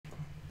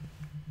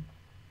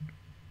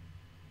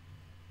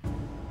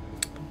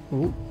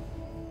Oh.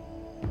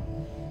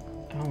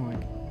 Oh, I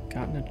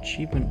got an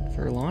achievement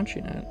for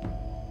launching it.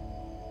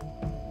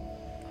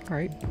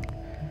 Alright.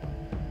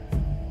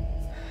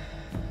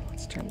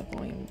 Let's turn the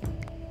volume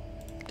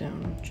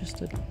down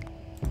just a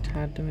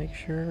tad to make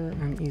sure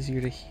I'm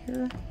easier to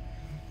hear.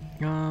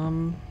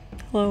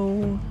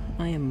 Hello.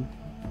 I am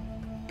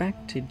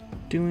back to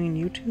doing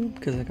YouTube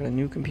because I got a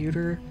new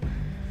computer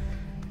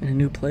in a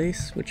new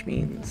place, which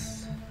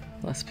means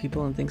less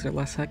people and things are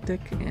less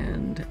hectic,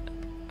 and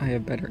I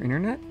have better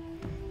internet.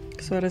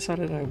 So I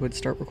decided I would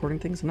start recording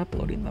things and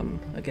uploading them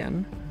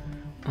again.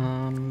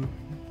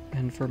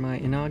 And for my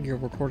inaugural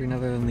recording,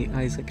 other than the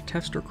Isaac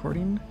test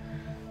recording,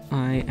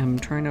 I am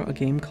trying out a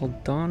game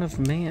called Dawn of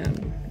Man,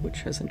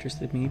 which has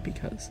interested me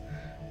because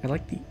I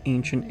like the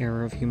ancient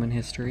era of human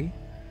history.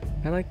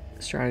 I like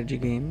strategy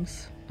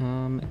games,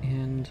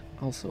 and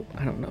also,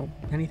 I don't know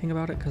anything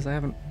about it because I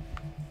haven't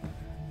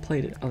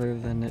played it other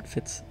than it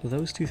fits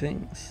those two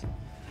things.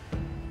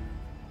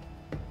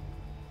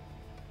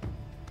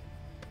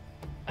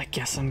 I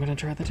guess I'm gonna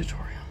try the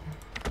tutorial,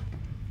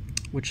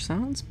 which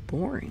sounds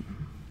boring,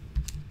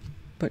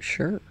 but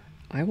sure,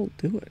 I will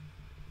do it.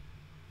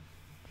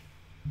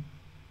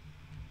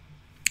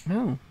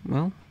 Oh,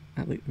 well,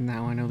 at least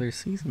now I know there's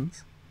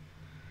seasons.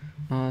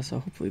 So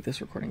hopefully this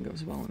recording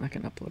goes well and I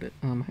can upload it.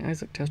 My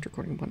Isaac test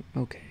recording went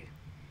okay.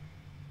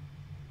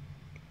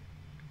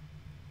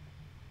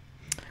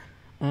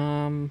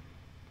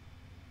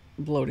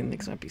 Loading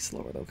things might be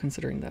slower though,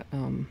 considering that,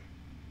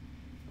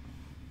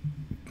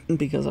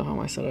 because of how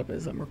my setup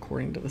is, I'm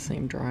recording to the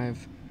same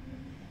drive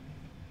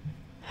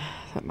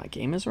that my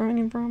game is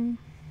running from.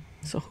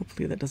 So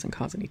hopefully that doesn't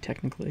cause any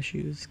technical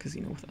issues, because,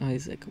 you know, with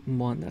Isaac,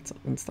 1, that's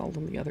installed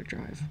on the other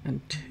drive,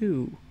 and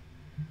 2,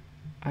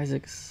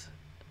 Isaac's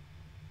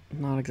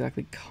not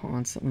exactly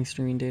constantly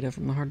streaming data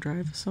from the hard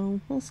drive,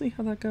 so we'll see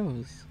how that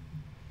goes.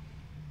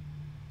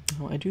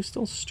 Oh, I do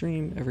still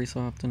stream every so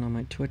often on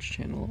my Twitch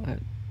channel at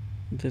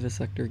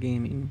Vivisector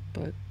Gaming,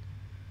 but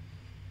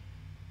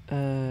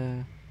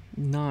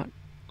not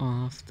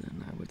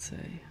often, I would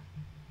say.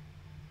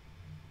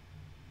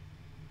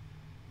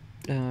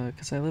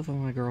 Because I live with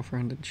my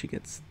girlfriend and she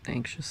gets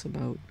anxious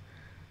about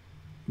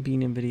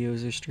being in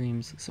videos or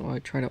streams, so I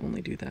try to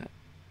only do that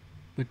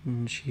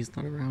when she's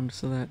not around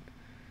so that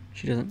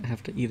she doesn't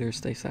have to either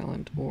stay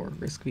silent or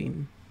risk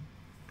being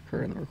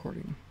her in the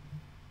recording.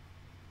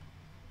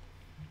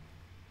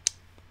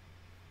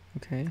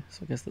 Okay,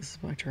 so I guess this is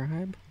my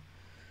tribe.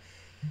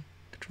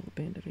 Control a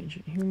band of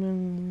ancient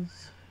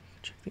humans.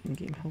 Check the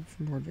in-game help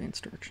for more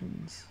advanced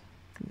directions.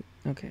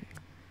 Okay.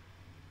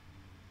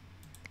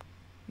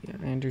 Yeah,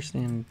 I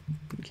understand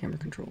camera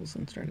controls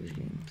in strategy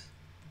games.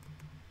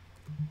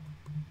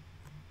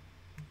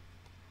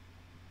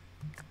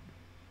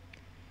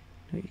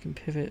 Now you can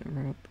pivot and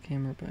route the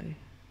camera by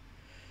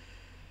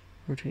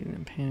rotating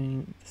and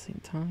panning at the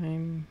same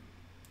time.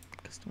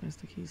 Customize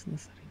the keys and the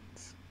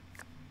settings.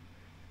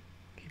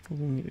 People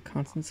will need a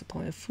constant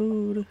supply of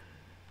food.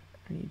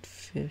 I need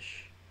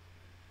fish.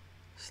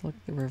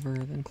 Select the river,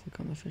 then click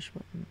on the fish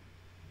button.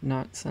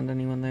 Not send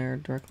anyone there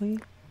directly?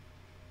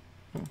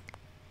 Oh.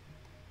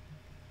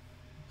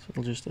 So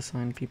it'll just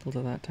assign people to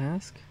that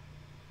task.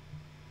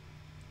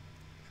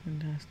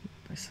 Fantastic.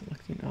 By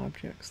selecting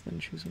objects, then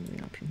choose one of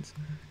the options.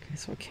 Okay,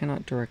 so I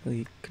cannot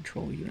directly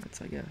control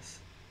units, I guess.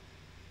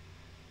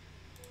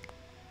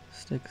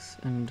 Sticks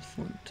and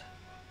flint.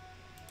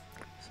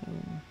 So,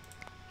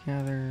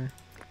 gather,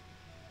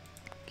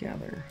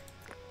 gather.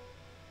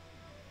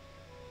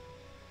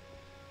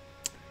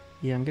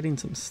 Yeah, I'm getting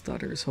some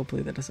stutters.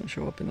 Hopefully that doesn't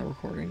show up in the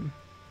recording.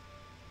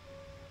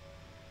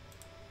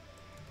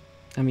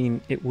 I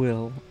mean, it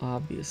will,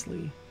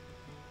 obviously.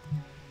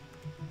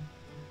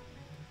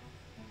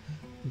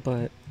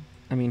 But,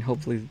 I mean,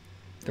 hopefully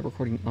the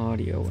recording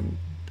audio and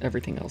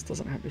everything else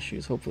doesn't have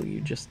issues. Hopefully you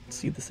just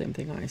see the same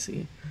thing I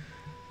see,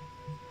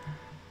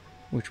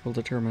 which will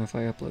determine if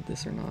I upload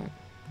this or not.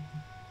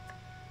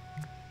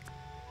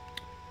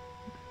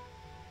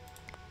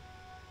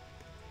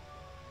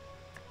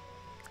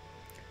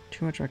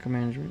 Too much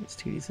micromanagement is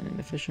tedious and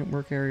inefficient.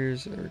 Work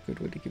areas are a good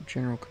way to give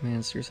general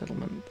commands to your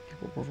settlement that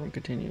people perform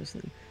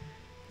continuously.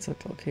 Set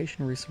the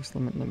location, resource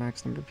limit, and the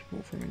max number of people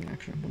performing an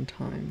action at one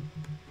time.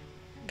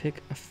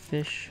 Pick a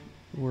fish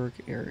work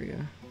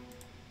area.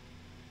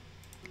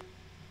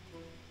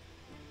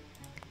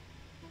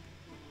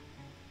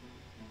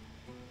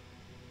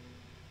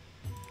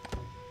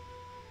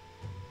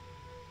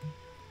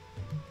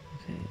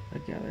 Okay, I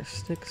gather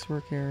sticks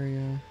work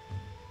area.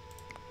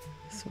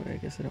 This way I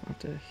guess I don't have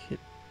to hit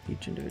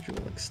each individual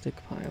like stick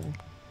pile.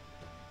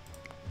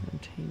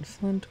 Obtain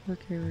flint work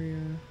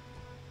area.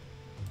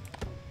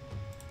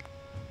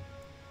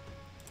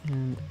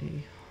 And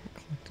a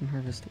collect and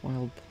harvest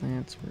wild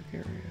plants work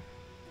area.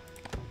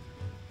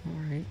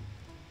 Alright.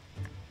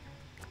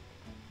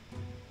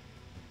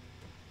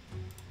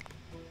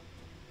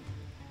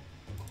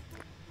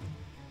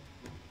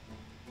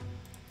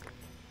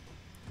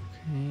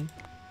 Okay.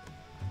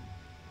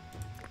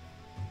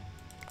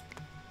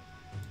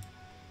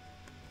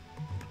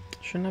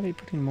 Shouldn't I be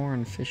putting more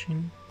on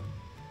fishing?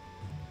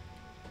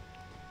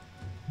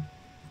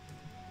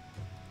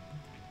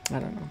 I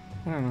don't know.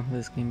 I don't know how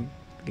this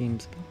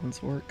game's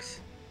balance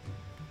works.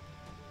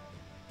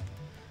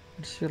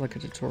 I just feel like a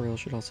tutorial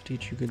should also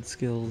teach you good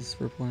skills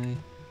for play.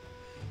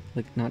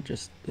 Like, not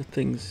just the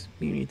things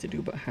you need to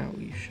do, but how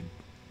you should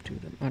do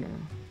them. I don't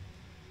know.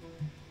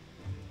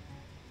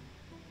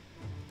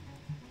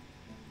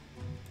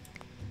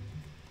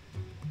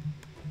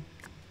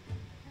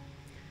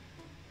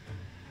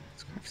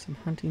 Let's craft some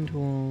hunting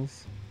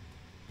tools.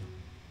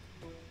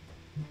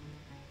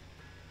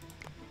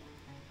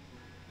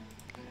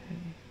 Okay.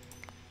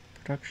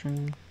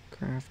 Production,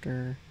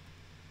 crafter.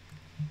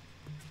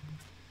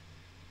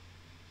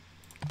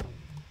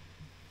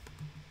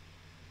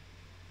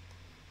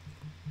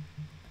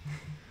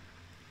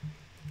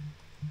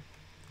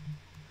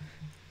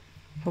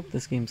 Hope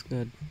this game's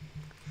good.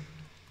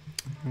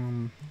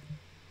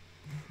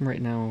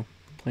 Right now,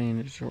 playing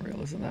a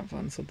tutorial isn't that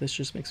fun, so this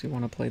just makes me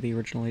want to play the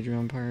original Age of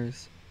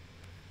Empires,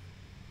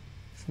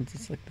 since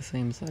it's like the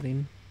same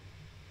setting.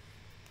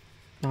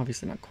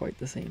 Obviously not quite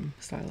the same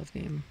style of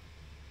game.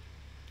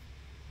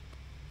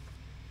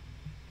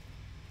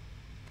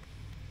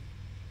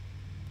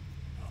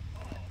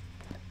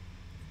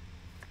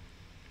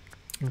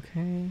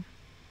 Okay.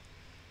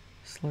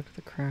 Select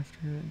the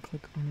crafter and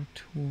click on a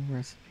tool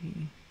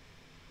recipe.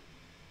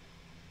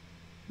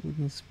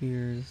 Wooden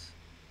spears.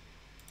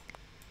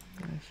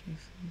 Guy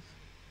faces.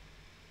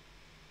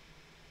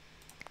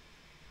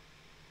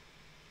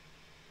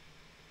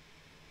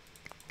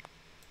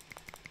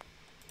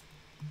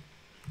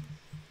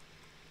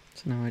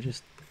 So now I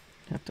just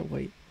have to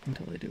wait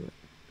until they do it.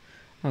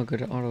 Oh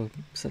good, it auto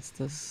sets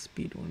the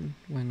speed one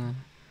when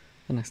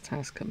the next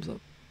task comes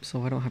up.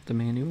 So I don't have to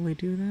manually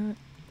do that,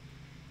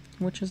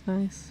 which is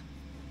nice.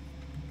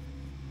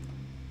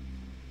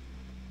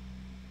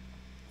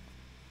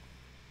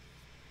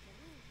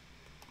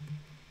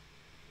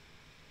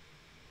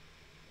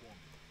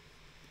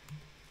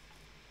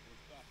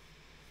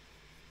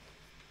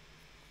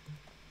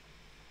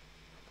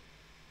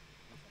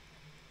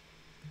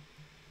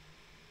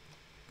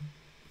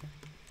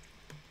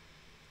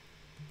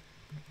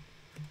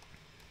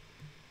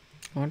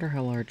 I wonder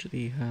how large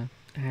the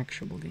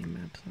actual game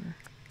maps are.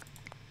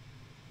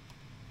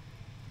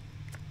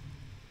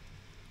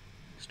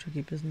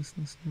 Tricky business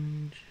in the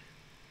Stone Age.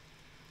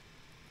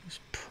 Use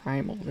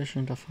primal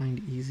vision to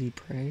find easy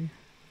prey.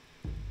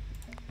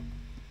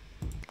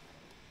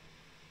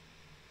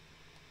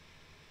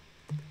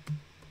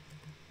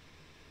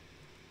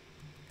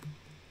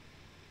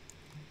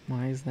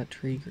 Why is that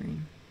tree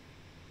green?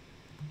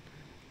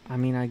 I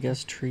mean, I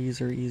guess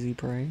trees are easy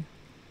prey.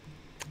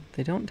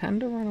 They don't tend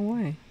to run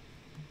away.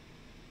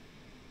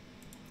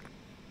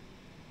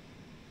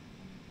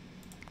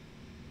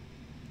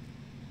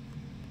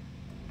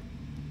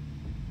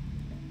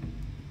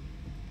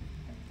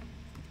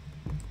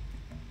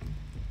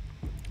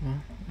 Well,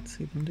 let's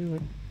see them do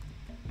it.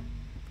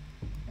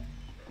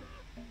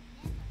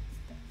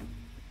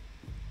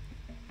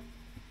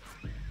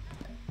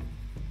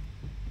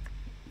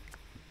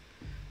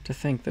 To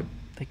think that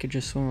they could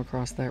just swim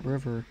across that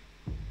river.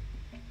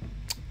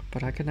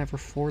 But I could never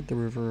ford the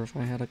river if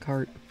I had a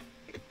cart.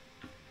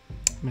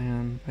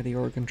 Man, by the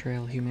Oregon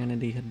Trail,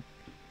 humanity had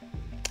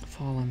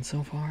fallen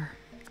so far.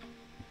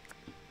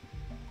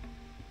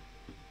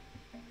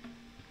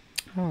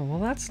 Oh, well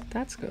that's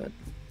good.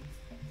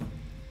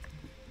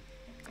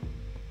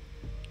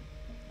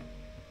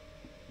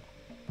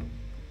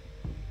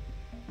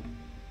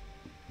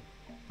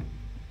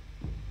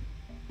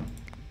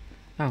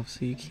 Oh,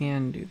 so you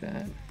can do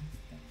that.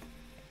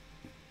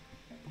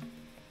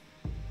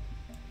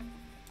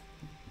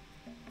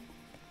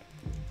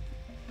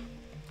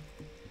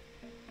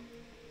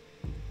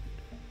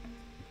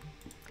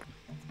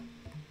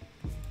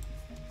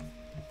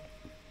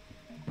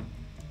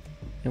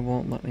 It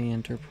won't let me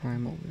enter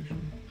primal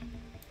vision.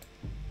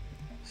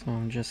 So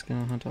I'm just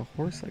gonna hunt a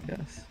horse, I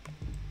guess.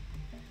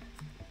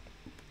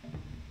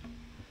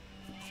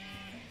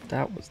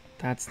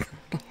 That's not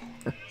a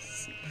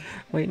horse.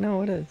 Wait,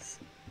 no, it is.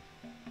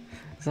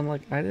 Because I'm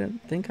like, I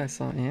didn't think I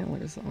saw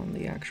antlers on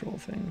the actual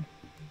thing.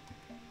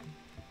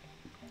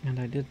 And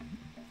I didn't.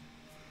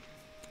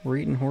 We're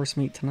eating horse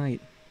meat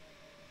tonight.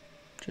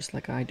 Just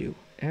like I do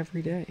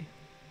every day.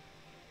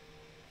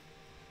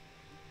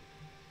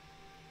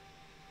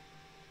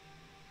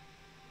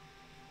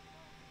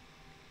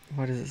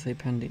 Why does it say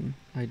pending?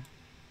 I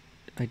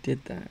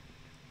did that.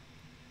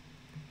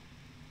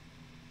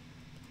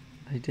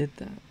 I did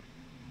that.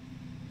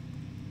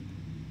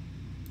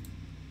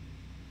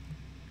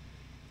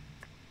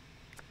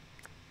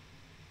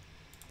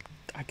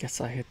 I guess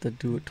I had to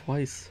do it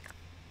twice.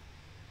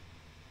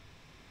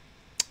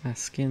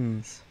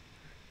 Skins.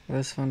 Are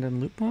those found in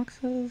loot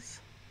boxes?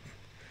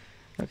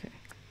 Okay.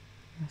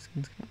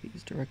 Skins cannot be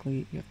used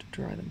directly. You have to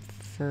dry them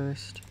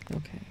first.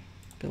 Okay.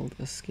 Build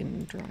a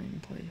skin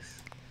drying place.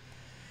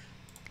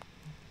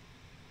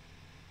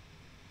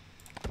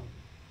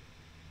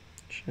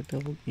 Should I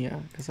build? Yeah,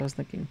 because I was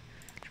thinking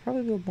I should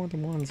probably build more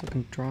than one so I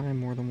can dry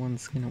more than one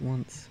skin at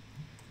once.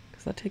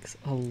 Because that takes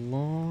a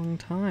long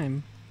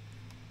time.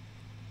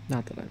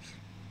 Not that I've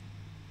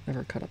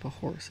ever cut up a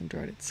horse and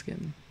dried its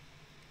skin.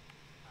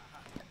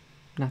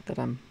 Not that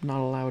I'm not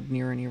allowed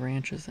near any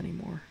ranches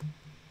anymore.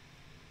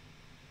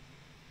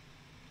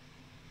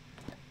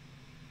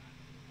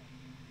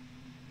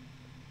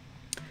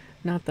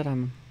 Not that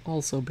I'm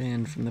also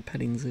banned from the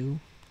petting zoo.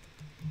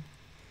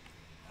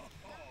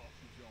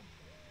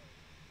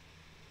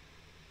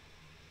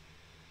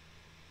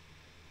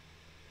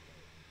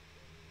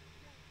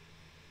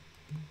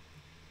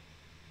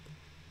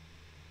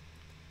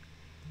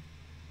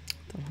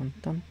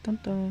 Dun dun dun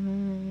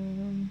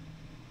dun.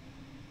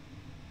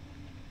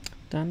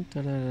 Dun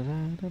da da da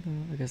da da.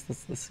 I guess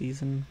that's the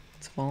season.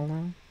 It's fall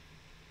now.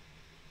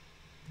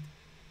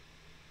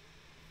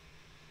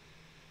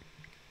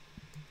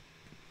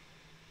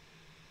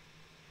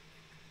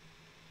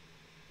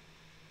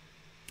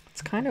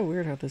 It's kind of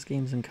weird how this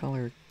game's in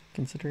color,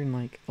 considering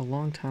like a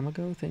long time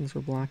ago things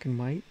were black and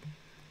white,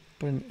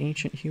 but in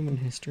ancient human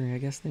history I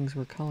guess things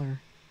were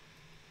color.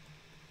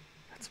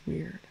 That's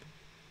weird.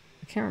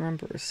 I can't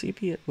remember.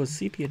 Was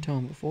sepia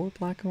tone before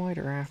black and white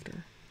or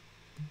after?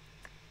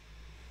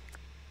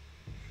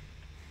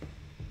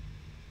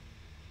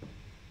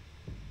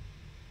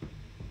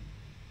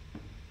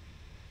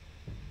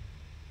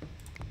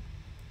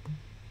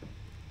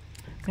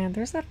 Man,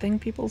 there's that thing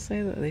people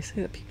say that they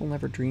say that people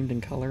never dreamed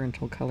in color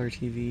until color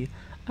TV.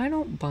 I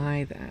don't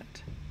buy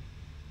that.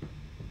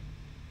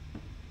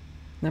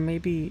 Now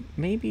maybe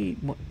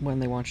when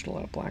they watched a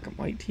lot of black and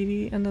white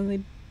TV and then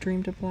they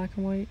dreamed of black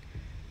and white.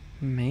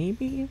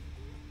 Maybe?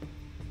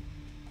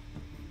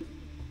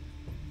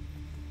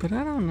 But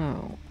I don't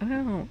know. I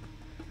don't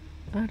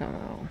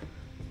know.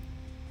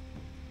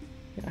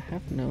 Yeah, I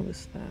have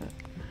noticed that.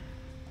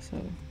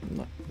 So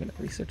I'm gonna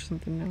research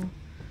something now.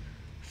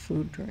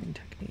 Food drying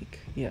technique.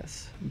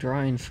 Yes,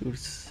 drying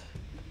food's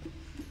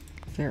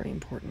very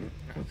important.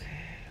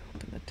 Okay,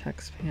 open the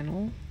text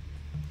panel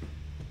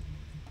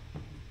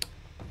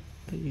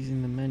by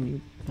using the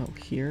menu. Oh,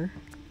 here?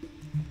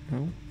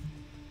 No?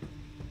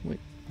 Wait,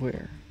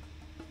 where?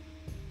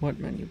 What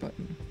menu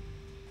button?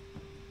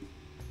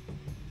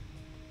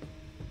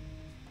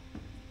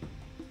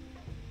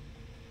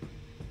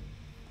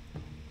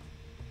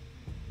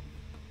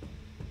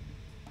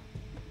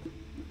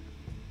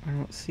 I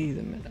don't see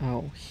them.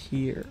 Oh,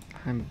 here.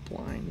 I'm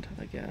blind,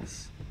 I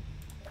guess.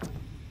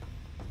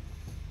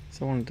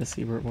 So I wanted to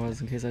see where it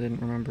was in case I didn't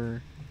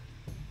remember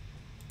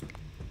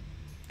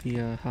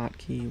the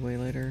hotkey way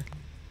later.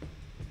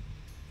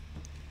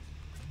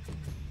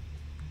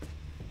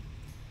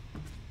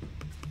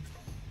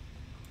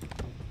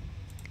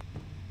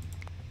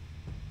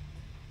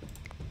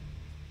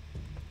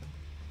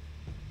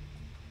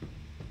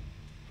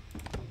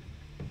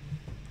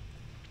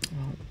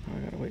 Oh, I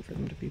gotta wait for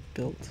them to be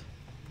built.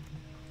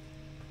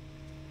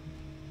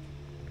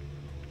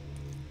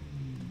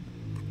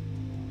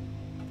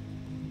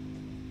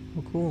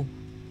 Oh, cool.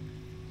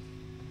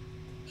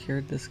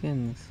 Cured the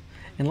skins.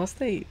 Unless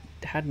they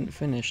hadn't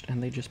finished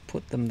and they just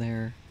put them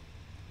there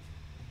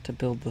to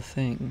build the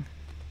thing.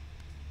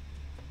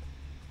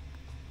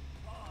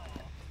 I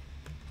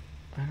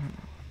don't know.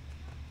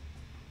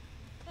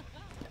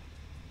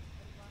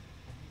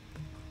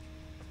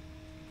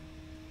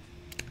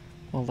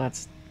 Well,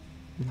 that's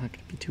not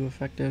going to be too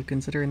effective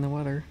considering the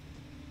weather.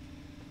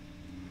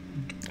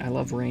 I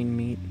love rain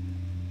meat.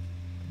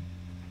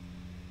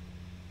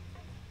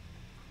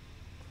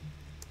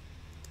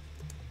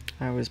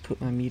 I always put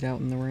my meat out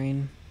in the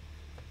rain.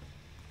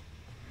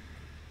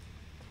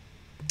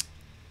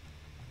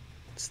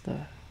 It's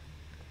the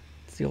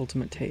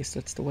ultimate taste.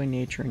 That's the way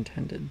nature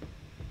intended.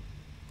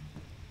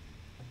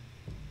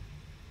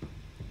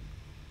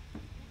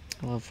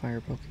 I love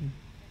fire poking.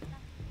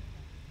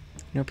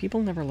 You know,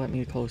 people never let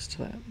me close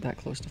to that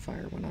close to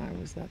fire when I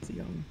was that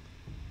young.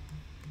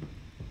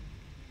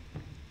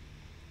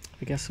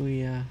 I guess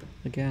we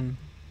again,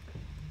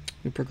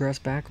 we progress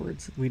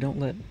backwards. We don't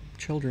let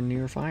children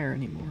near fire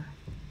anymore.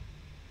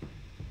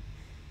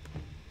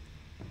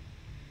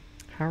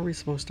 How are we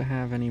supposed to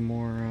have any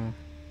more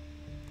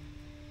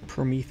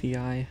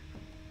Promethei?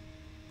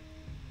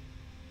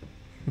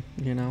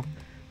 You know,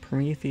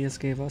 Prometheus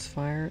gave us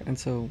fire, and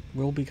so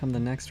we'll become the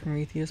next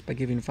Prometheus by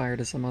giving fire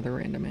to some other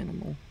random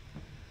animal.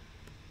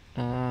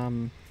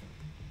 I'm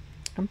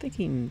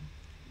thinking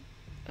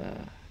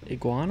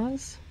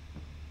iguanas?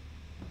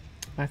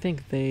 I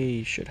think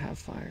they should have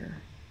fire.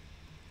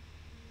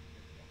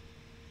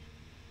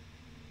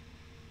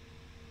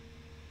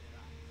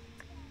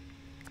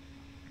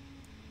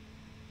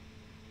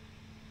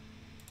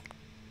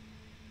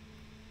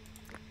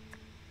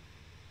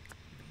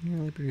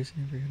 Merely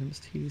producing every item is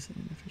tedious and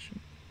inefficient.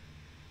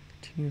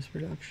 Continuous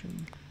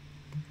production.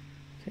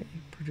 Okay,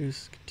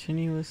 produce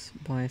continuous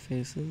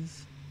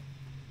bifaces.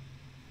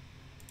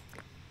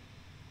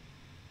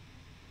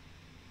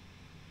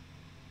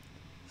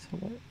 So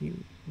what,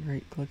 you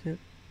right click it?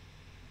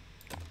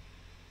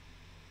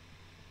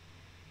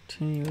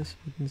 Continuous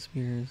wooden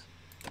spears.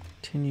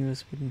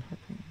 Continuous wooden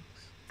harpoons.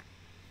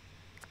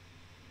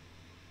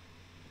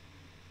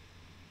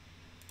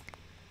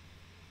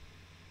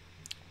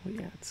 Well,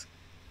 yeah, it's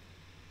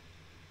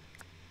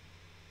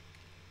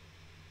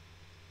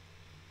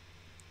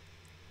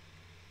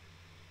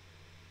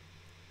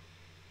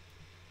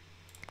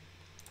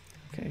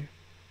Okay,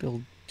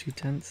 build 2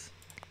 tents.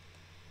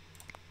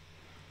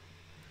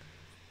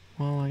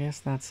 Well, I guess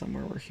that's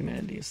somewhere where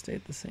humanity has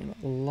stayed the same.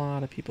 A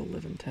lot of people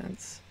live in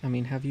tents. I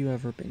mean, have you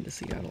ever been to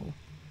Seattle?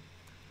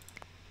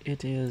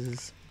 It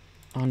is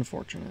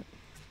unfortunate.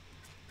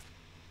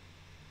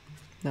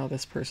 Now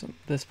this person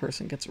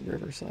gets a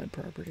riverside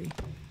property.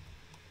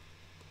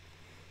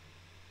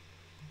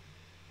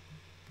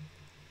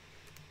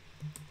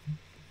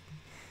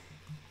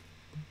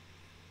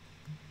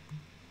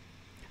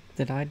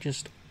 Did I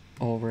just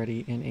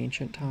already in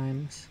ancient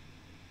times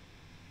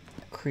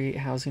create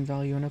housing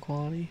value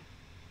inequality?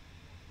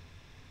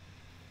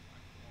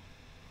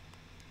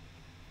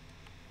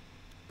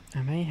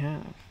 I may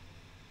have.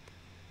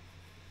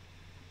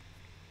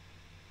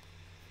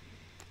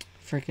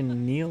 Freaking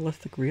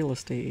Neolithic real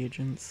estate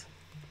agents.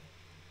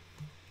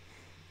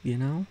 You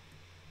know?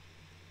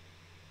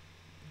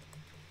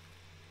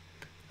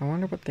 I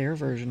wonder what their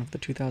version of the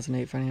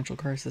 2008 financial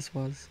crisis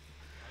was.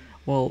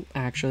 Well,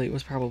 actually, it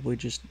was probably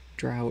just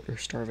drought or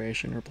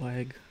starvation or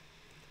plague.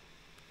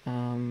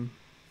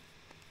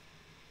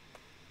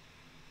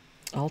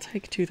 I'll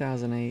take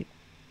 2008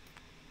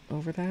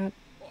 over that.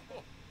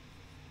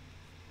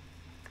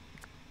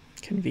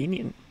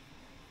 Convenient.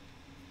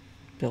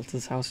 Built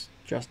his house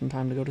just in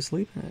time to go to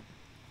sleep in it.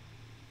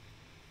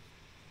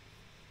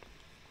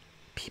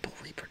 People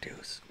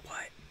reproduce.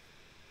 What?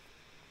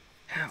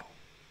 How?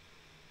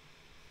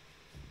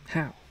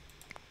 How?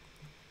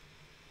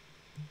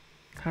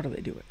 How do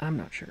they do it? I'm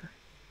not sure.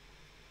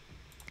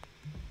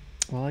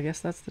 Well, I guess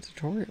that's the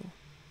tutorial.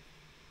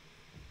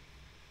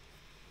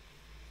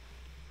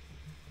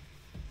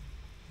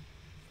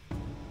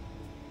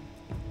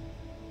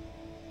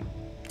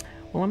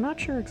 Well, I'm not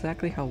sure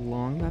exactly how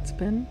long that's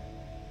been,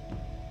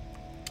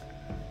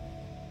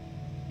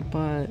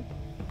 but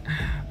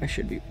I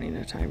should be running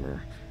a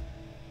timer.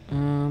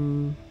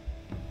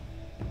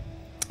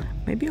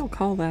 Maybe I'll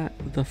call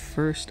that the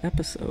first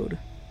episode,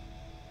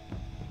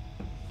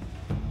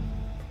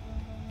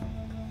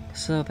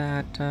 so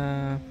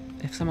that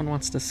if someone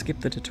wants to skip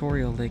the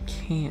tutorial, they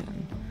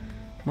can.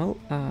 Well,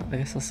 I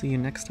guess I'll see you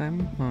next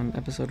time on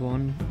episode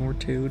 1 or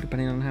 2,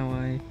 depending on how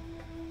I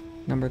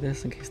number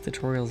this, in case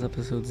tutorial's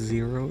episode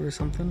 0 or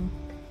something.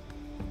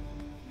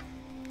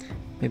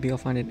 Maybe I'll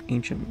find an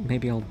ancient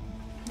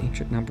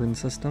numbering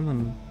system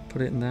and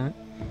put it in that.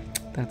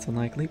 That's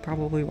unlikely,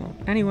 probably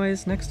won't.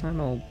 Anyways, next time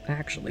I'll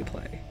actually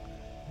play.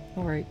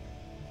 Alright.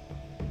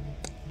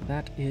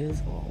 That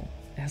is all.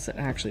 Has it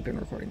actually been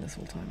recording this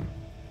whole time?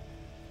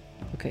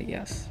 Okay,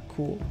 yes.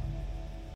 Cool.